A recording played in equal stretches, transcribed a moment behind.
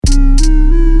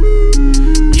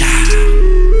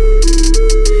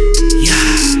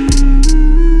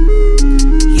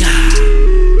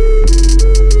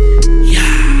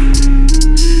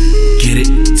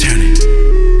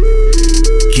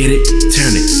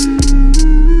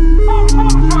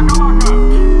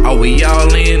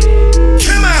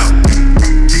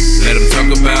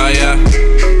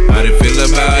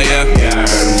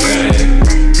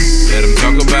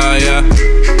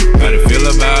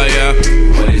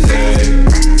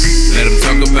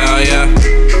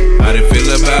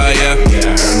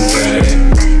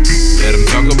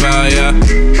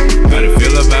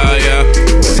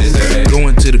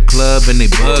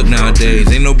nowadays.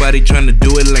 Ain't nobody trying to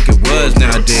do it like it was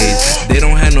nowadays. They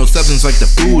don't have no substance like the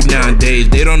food nowadays.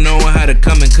 They don't know how to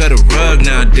come and cut a rug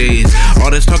nowadays. All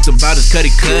that's talked about is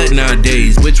cutty cut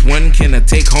nowadays. Which one can I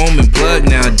take home and plug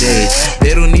nowadays?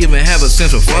 They don't even have a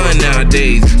sense of fun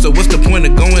nowadays. So what's the point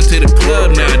of going to the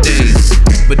club nowadays?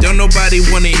 But don't nobody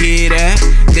wanna hear that.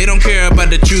 They don't care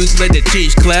about the truth, let the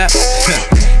cheeks clap.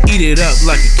 Eat it up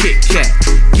like a Kit Kat.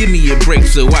 Give me a break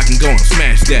so I can go and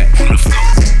smash that.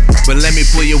 But let me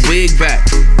pull your wig back.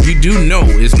 You do know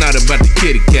it's not about the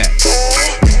kitty cat.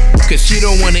 Cause she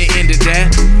don't wanna end it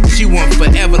that. She want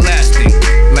forever lasting,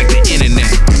 like the internet.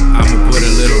 I'ma put a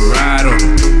little ride on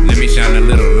her. Let me shine a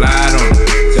little light on her.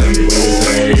 Tell me what you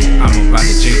say. I'm about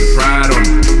to change the pride on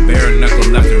her. Bare knuckle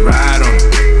left and right on her.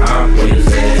 What you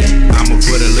say? I'ma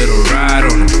put a little ride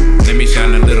on her. Let me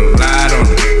shine a little light on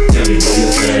her. Tell me what you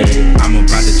say. I'm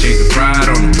about to change the pride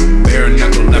on her. Bare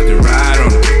knuckle left and right on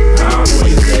her.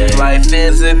 Life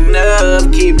is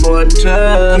enough, keep on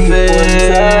toughing.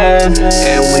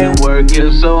 And we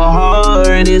working so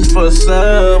hard, it's for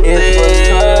something.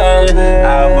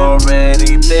 I've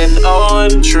already been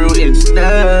on, true, it's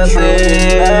nothing.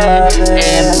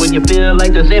 And when you feel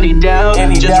like there's any doubt,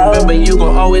 just remember you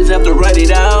gon' always have to write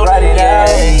it out.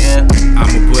 Yeah.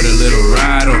 I'ma put a little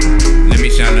ride on her. Let me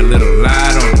shine a little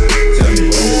light on her. Tell me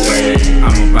what you say.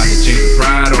 I'm about to change the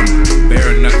pride on her.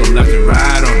 Bare knuckle left and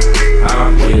right on her.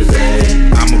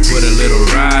 I'ma put a little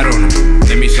ride on her.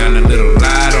 Let me shine a little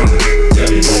light on her. Tell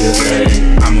me what you say.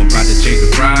 I'm about to change the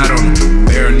pride on her.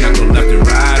 Bare knuckle left and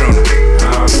right on her.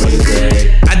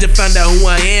 I just found out who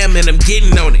I am and I'm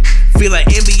getting on it. Feel like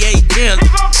NBA jams,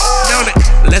 don't it?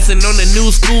 Lesson on the new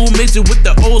school, mix it with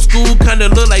the old school. Kinda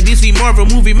look like DC Marvel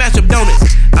movie mashup, don't it?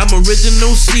 I'm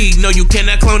original seed, no you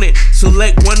cannot clone it.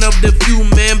 Select one of the few,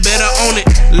 man, better own it.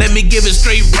 Let me give it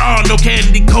straight raw, no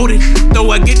candy coated. Though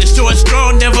I get the short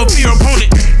straw, never fear opponent.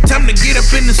 Time to get up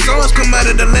in the sauce, come out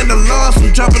of the land of lost.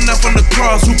 I'm dropping off on the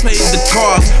cross, who pays the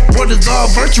cost? What is all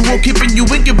virtual, keeping you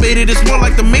incubated? It's more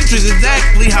like the Matrix,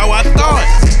 exactly how I thought.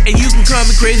 And you can call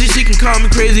me crazy, she can call me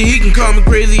crazy, he can call me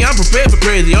crazy. I'm prepared for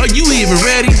crazy, are you even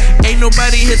ready? Ain't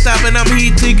nobody here stopping, I'm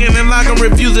heat seeking and like I'm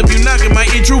refused. If you knocking my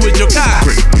intro with your cock.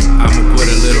 I'ma put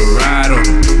a little ride on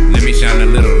her. Let me shine a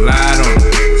little light on her.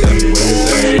 Tell me what you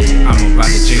say. I'm about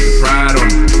to change the pride on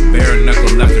her. Bare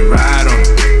knuckle left and right on her.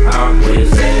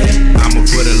 I'ma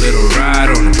put a little ride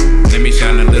on her. Let me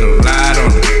shine a little light on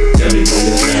her. Tell me what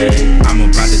you say. I'm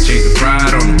about to change the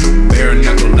pride on her. Bare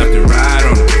knuckle left and right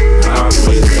on her.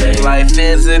 Life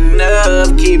is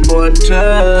enough, keep on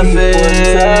toughing.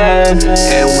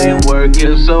 And we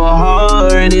working so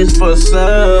hard, it's for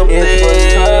something.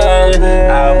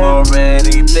 I've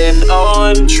already been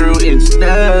on, true, it's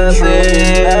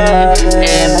nothing.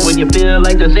 And when you feel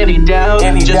like there's any doubt,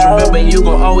 just remember you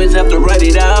gon' always have to write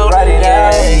it out.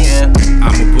 Yeah.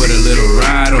 I'ma put a little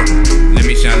ride on her. Let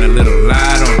me shine a little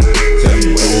light on her. Tell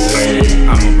me what you say.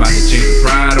 I'm about to change the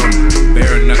pride on her.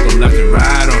 Bare knuckle left and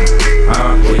right on her.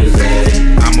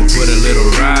 I'ma put a little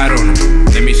ride on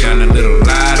her. Let me shine a little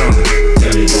light on her.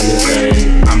 Tell me what you say.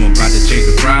 I'm about to change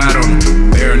the pride on her.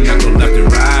 Bare knuckle left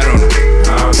and right on her.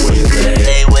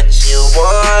 Say what you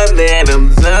want, man,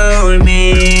 I'm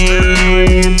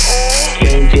zoning.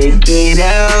 Can't take it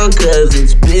out cause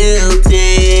it's built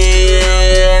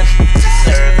in.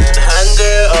 Serving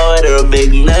hunger, order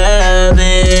big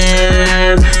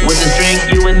lovin'. With this drink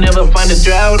you would never find a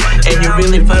drought. And you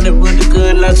really find it what the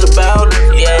good life's about.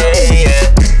 Yeah.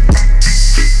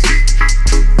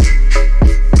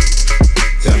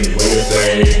 Tell me what you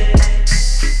say.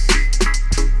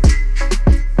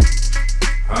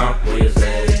 What you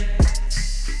say?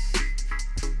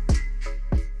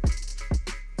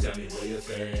 Tell me what you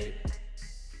say.